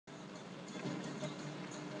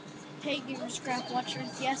Hey GamerScrap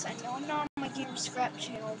watchers, yes, I know I'm not on my GamerScrap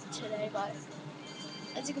channel today, but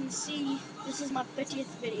as you can see, this is my 50th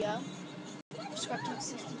video, Scrap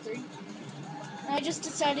 63, and I just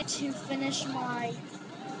decided to finish my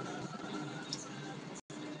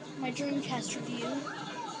Dreamcast review,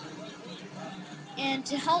 and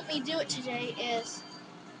to help me do it today is,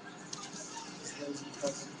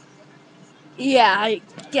 yeah, I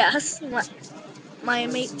guess, my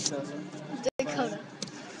mate, Dakota,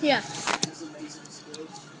 yeah.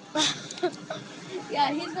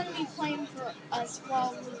 Yeah, he's gonna be playing for us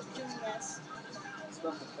while we're doing this.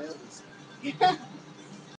 Yeah.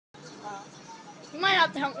 You might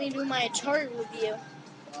have to help me do my Atari review.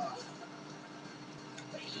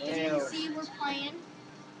 As you can see, we're playing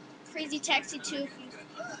Crazy Taxi 2 if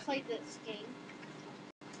you've played this game.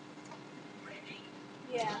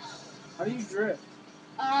 Yeah. How do you drift?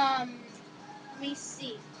 Let me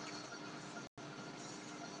see.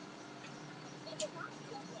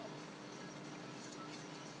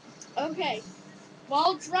 Okay.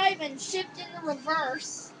 While driving, shift into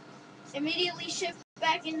reverse. Immediately shift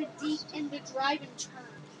back into drive and turn.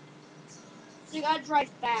 So you gotta drive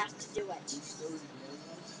fast to do it.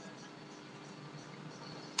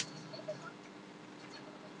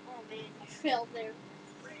 Oh man, I failed there.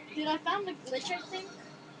 Dude, I found a glitch, I think.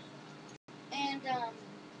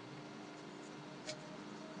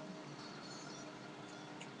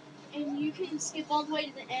 And you can skip all the way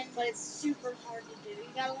to the end, but it's super hard to do. You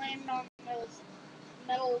gotta land on those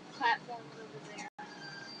metal platforms over there.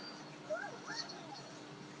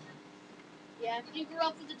 Yeah, if you grew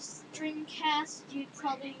up with a Dreamcast, you'd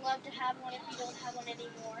probably love to have one if you don't have one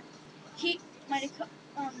anymore.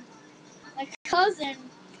 My cousin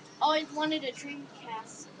always wanted a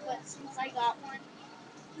Dreamcast, but since I got one,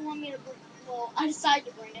 he wanted me to I decided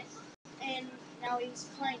to bring it, and now he's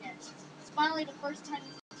playing it. It's finally the first time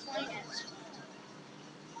he's playing it.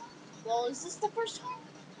 Well, is this the first time?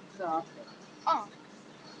 No. Oh.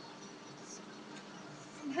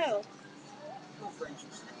 From who? No French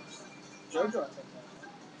stuff. JoJo, I think that.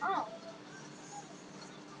 Oh.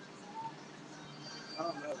 I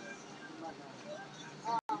don't know. You might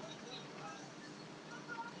not know.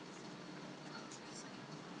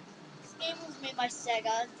 This game was made by Sega.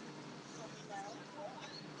 Let me know.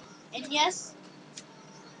 And yes,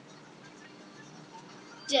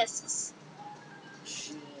 discs.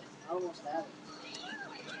 Shit, I almost had it.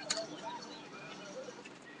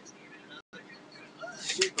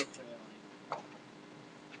 Super failing.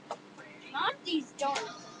 Not these darn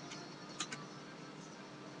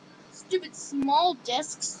stupid small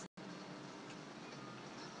discs.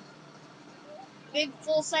 Big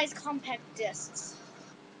full-size compact discs.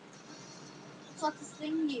 That's what this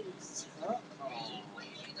thing used.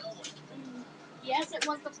 Yes, it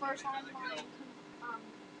was the first online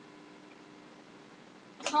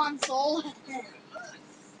console. Oh,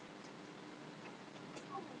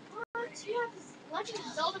 what? You have this Legend of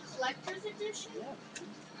Zelda Collector's Edition? Yeah.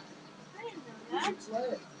 I didn't know that. You should play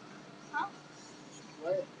it. Huh? You should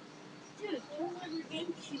play it. Dude, you have your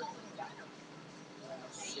GameCube.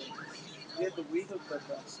 Shit. You have the Wii hooked up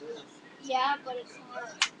downstairs. Yeah, but it's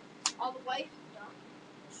not all the way hooked up.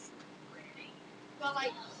 Got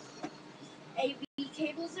like AV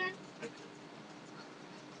cables in.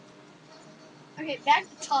 Okay, back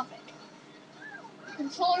to topic. The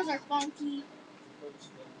controllers are funky.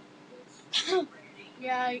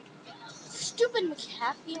 Yeah, stupid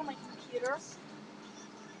McAfee on my computer.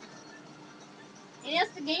 And yes,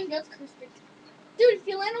 the game does curse big. Dude, if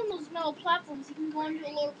you land on those metal platforms, you can go onto a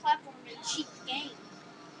lower platform and cheat the game.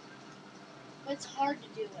 But it's hard to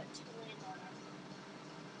do it, to land on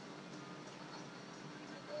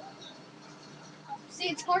it. See,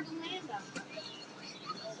 it's hard to land on it.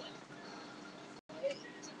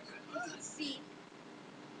 See,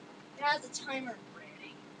 it has a timer.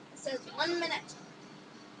 It says 1 minute.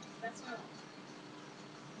 That's not.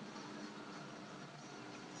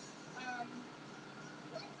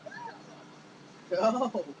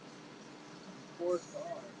 Go! Poor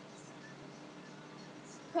car.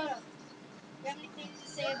 Dakota, do you have anything to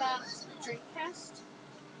say about the Dreamcast?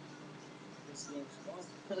 This game's fun.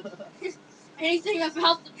 Anything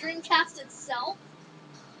about the Dreamcast itself?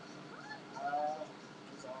 It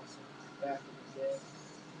was awesome. Back in the day.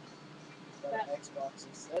 Got an Xbox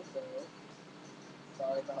instead, though.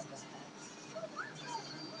 Sorry about that.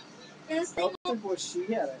 This I thing don't think she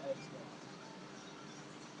had an Xbox.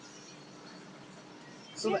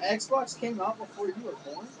 So the Xbox came out before you were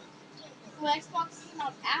born? The Xbox came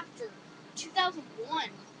out after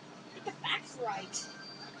 2001. Get the facts right.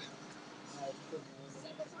 I couldn't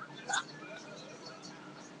remember.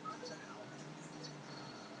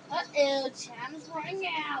 What? Ew, time's running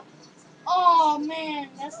out. Oh man,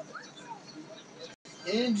 that's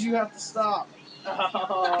And you have to stop.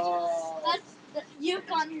 Oh. you've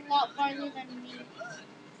gotten a lot farther than me.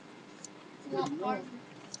 A lot farther.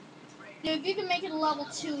 Dude, if you can make it to level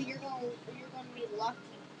 2, you're gonna be lucky.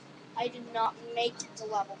 I did not make it to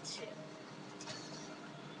level 2.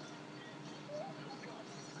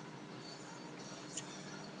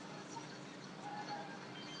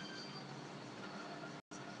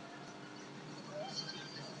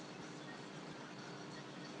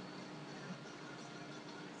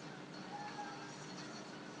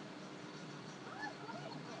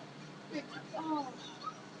 Oh.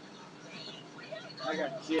 I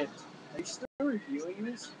got kicked. Are you still reviewing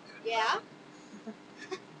this? Yeah?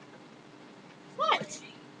 What?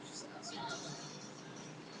 Just asking.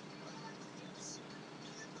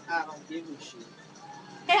 I don't give a shit.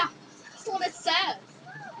 Yeah, that's what it says.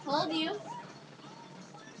 Told you.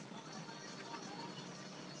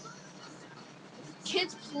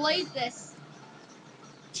 Kids played this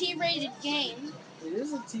T-rated game. It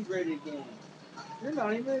is a T-rated game. You're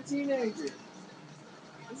not even a teenager.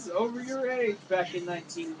 This is over your age back in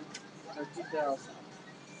 2000.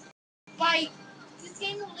 This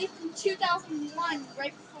game released in 2001,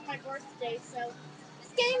 right before my birthday. So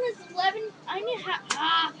this game is 11. I need to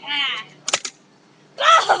have.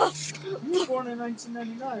 You were born in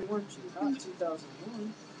 1999, weren't you? Not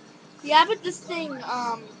 2001. Yeah, but this game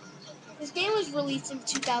was released in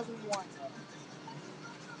 2001.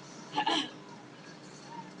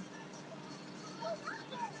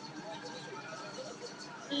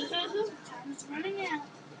 Time's running out.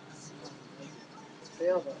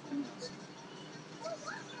 Failed it.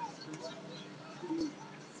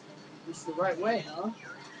 It's the right way, huh?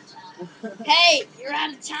 Hey, you're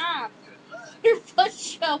out of time. Your foot's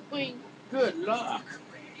showing. Good luck.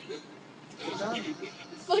 Good time.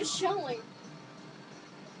 Foot's showing.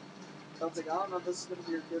 Sounds like, I don't know if this is going to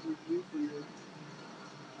be a good review for you.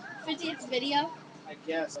 50th video. I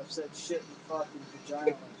guess I've said shit and fucking vagina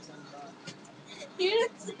like 10 times. You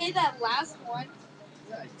didn't say that last one.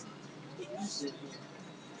 Yeah, I did. You just did.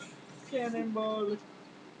 Cannonball.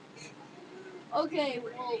 Okay,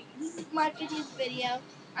 well, this is my 50th video.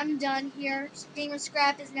 I'm done here.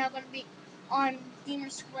 GamerScrap is now going to be on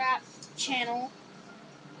GamerScrap channel.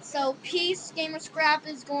 So, peace. GamerScrap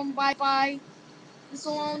is going bye-bye. This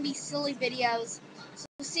will only be silly videos. So,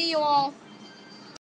 see you all.